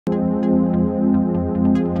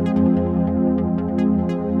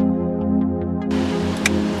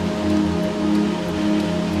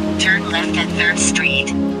Turn left at 3rd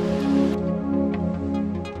Street.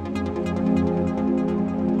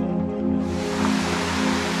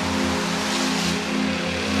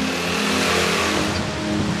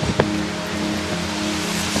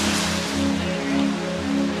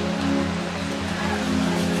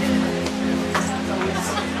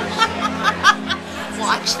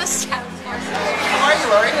 Watch the sound. How are you,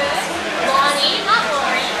 Lori? Lonnie, not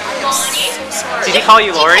Lori. Lonnie. So sorry. Did he call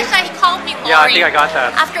you Lori? He called me Lori. Yeah, I think I got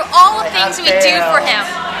that. After all the things we do for him.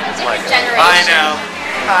 Different generation. I know.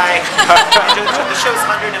 Hi. The show's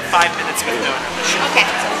 105 minutes ago. Okay.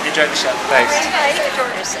 Enjoy the show. Thanks. I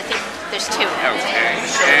think there's two. Okay.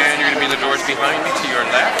 And you're going to be the doors behind me to your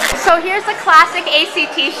left. So here's the classic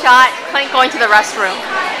ACT shot, Clint going to the restroom.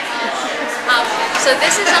 So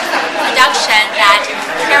this is a production that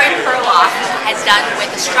Carrie Perloff has done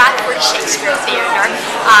with the Stratford Shakespeare Theatre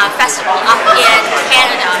Festival up in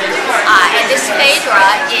Canada. And this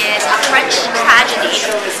Phèdre is a French tragedy,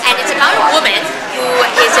 and it's about a woman who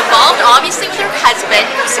is involved obviously with her husband,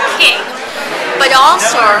 who's a king, but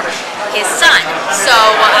also his son, so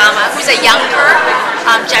who's a younger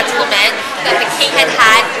gentleman that the king had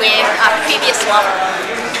had with a previous lover.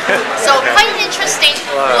 So quite an interesting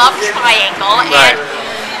love triangle, and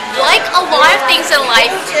like a lot of things in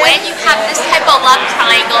life, when you have this type of love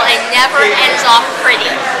triangle, it never ends off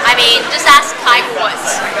pretty. I mean, just ask Tiger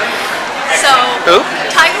Woods. So who?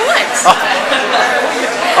 Tiger Woods.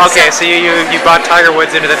 Oh. Okay, so you brought Tiger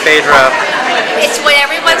Woods into the Phèdre. It's what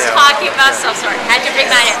everyone's talking about. So sorry, I had to bring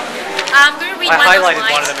that in. I'm going to read I one highlighted of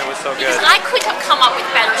those lines one of them, it was so good. because I could have come up with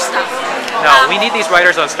better stuff. No, we need these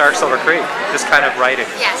writers on Stark Silver Creek, this kind of writing.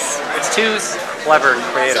 Yes. It's too clever and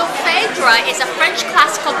creative. So Phèdre is a French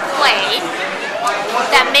classical play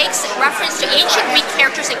that makes reference to ancient Greek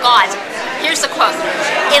characters and gods. Here's the quote.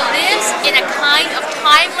 It lives in a kind of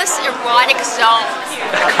timeless erotic zone.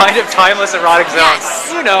 A kind of timeless erotic zone.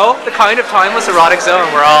 Yes. You know, the kind of timeless erotic zone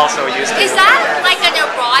we're all so used to. Is that like an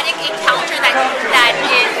erotic encounter that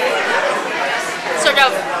is sort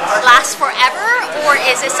of lasts forever, or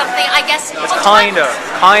is it something, I guess... It's kind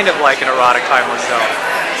of like an erotic timeless zone.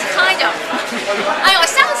 Kind of. I know,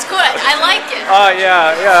 it sounds good. I like it.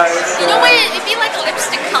 Yeah. You know what, it'd be like a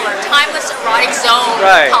lipstick color, timeless erotic zone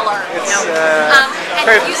color. It's and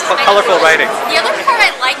very colorful writing. The other part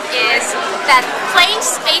I like is that playing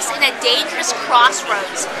space in a dangerous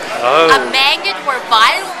crossroads. Oh. A magnet where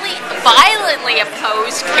violently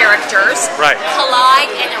opposed characters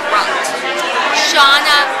collide and erupt.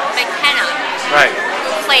 Shauna McKenna,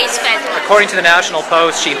 who plays Phèdre. According to the National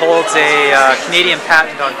Post, she holds a Canadian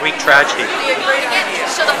patent on Greek tragedy.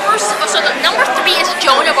 So the number 3 is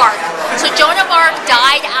Joan of Arc. So Joan of Arc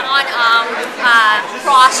died on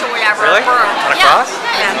cross or whatever. Really? Burned. On a cross?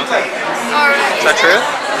 Yeah. Okay. Is that true?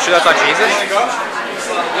 You sure that's not Jesus?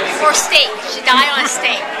 Or stake. She died on a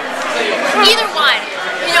stake. Either one.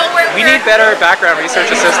 You know, we need better background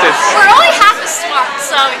research assistants. We're only half as smart,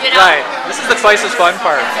 so you know. Right. This is the twice as fun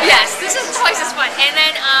part. Yes, this is twice as fun. And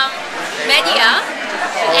then Medea.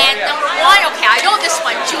 And number 1, okay, I know this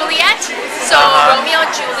one, Juliet. So Romeo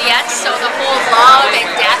and Juliet. So the whole love and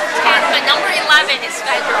death. But number 11 is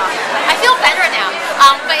Phèdre. I feel better now.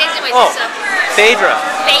 But anyways, Phèdre.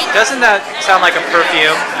 Doesn't that sound like a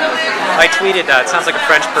perfume? I tweeted that. It sounds like a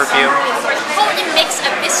French perfume. Potent mix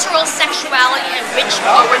of visceral sexuality and rich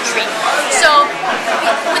poetry. So,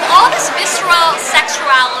 with all this visceral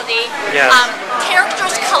sexuality,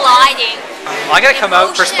 characters colliding. I gotta come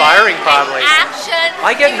out perspiring probably. Action.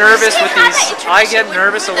 I get nervous with these. I get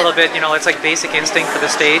nervous a little bit. You know, it's like Basic Instinct for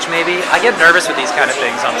the stage. Maybe I get nervous with these kind of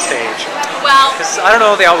things on the stage. Well, because I don't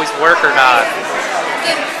know if they always work or not.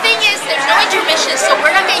 The thing is, there's no intermission, so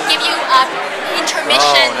we're not going to give you an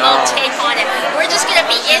intermission little take on it. We're just going to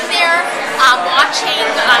be in there watching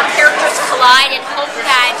characters collide and hope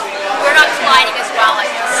that we're not colliding as well as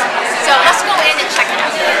this. So let's go in and check it out.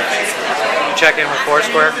 You check in with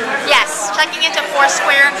Foursquare? Yes, checking into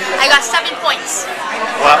Foursquare. I got 7 points.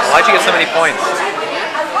 Well, why'd you get so many points?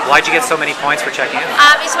 Why'd you get so many points for checking in?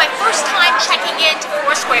 It's my first time checking in to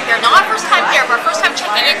Foursquare here. Not first time here, but first time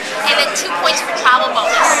checking in, and then 2 points for travel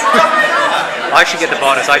bonus. I should get the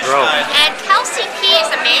bonus. I drove. And Kelsey P is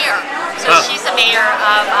the mayor. So she's the mayor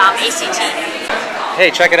of ACT.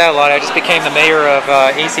 Hey, check it out, Lottie. I just became the mayor of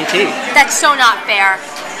ACT. That's so not fair.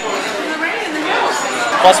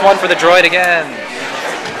 +1 for the droid again.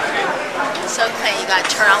 So Clay, you gotta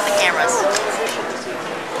turn off the cameras.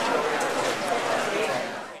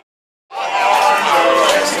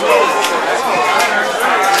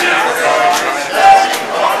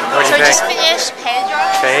 So we just finished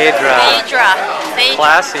Phèdre.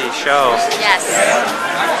 Classy show. Yes.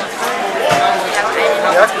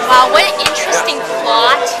 Wow, what an interesting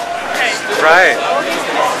plot. Right.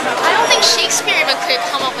 I don't think Shakespeare even could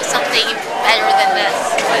come up with something better than this.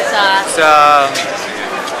 It was,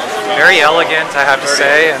 It's very elegant, I have to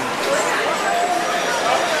say, and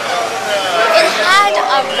it had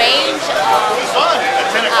a range of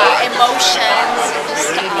emotions.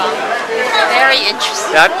 Just very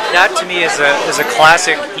interesting. that to me is a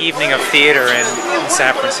classic evening of theater in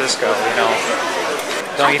San Francisco. You know,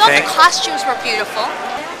 don't I you thought think? the costumes were beautiful,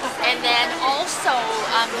 and then also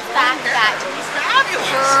the fact that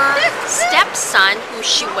her stepson, who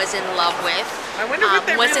she was in love with,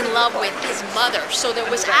 was in love with his mother. So there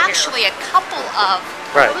was actually a couple of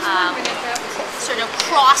Right. sort of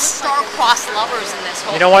star-crossed lovers in this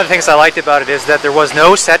whole. You know, one of the things I liked about it is that there was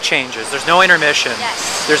no set changes. There's no intermission.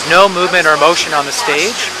 Yes. There's no movement or motion on the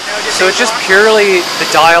stage. So it's just purely the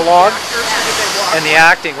dialogue and the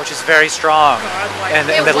acting, which is very strong, and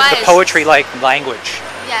the poetry-like language.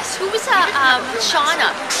 Yes, who was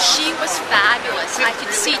Shauna? She was fabulous. I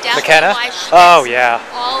could see definitely McKenna? why she Oh, gets yeah.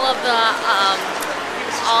 all of the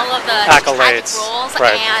Accolades. tragic roles,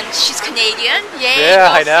 Right. and she's Canadian. Yay, Yeah,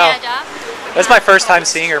 go I know. Canada. That's my first time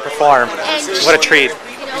seeing her perform. And What a treat.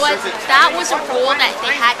 You know what? That was a role that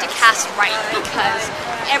they had to cast right because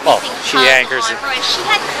everything she hung anchors on it. her, and she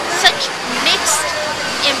had such mixed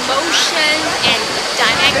emotions and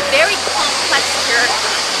dynamic, very complex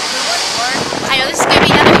character. I know this is going to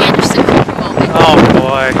be another Anderson Cooper moment. Oh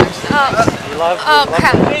boy. You love? Oh,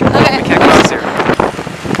 crap. Okay. We can't get this here.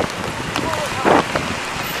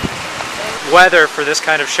 Weather for this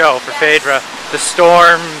kind of show, for Phèdre. The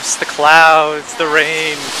storms, the clouds, the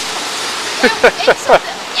rain.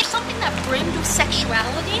 It's something that brings you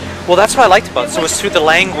sexuality. Well, that's what I liked about it. So it's through the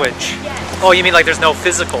language. Oh, you mean like there's no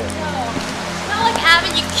physical? Not like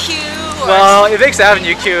Avenue Q or Well, it makes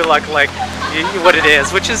Avenue Q look like what it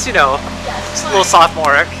is, which is, you know, just a little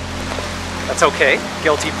sophomoric. That's okay.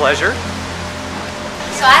 Guilty pleasure.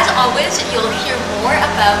 So as always, you'll hear more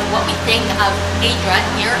about what we think of Phèdre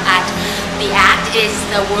here at the Act. It is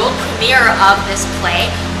the world premiere of this play,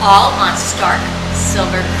 all on Stark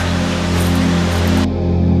Silver Creek.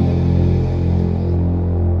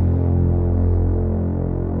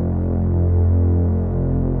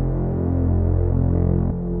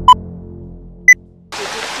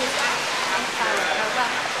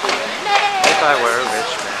 If I were a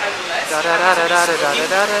rich man.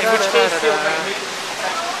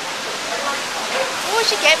 What would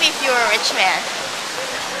you get me if you were a rich man?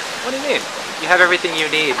 What do you mean? You have everything you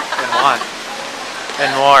need and want.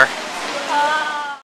 And more.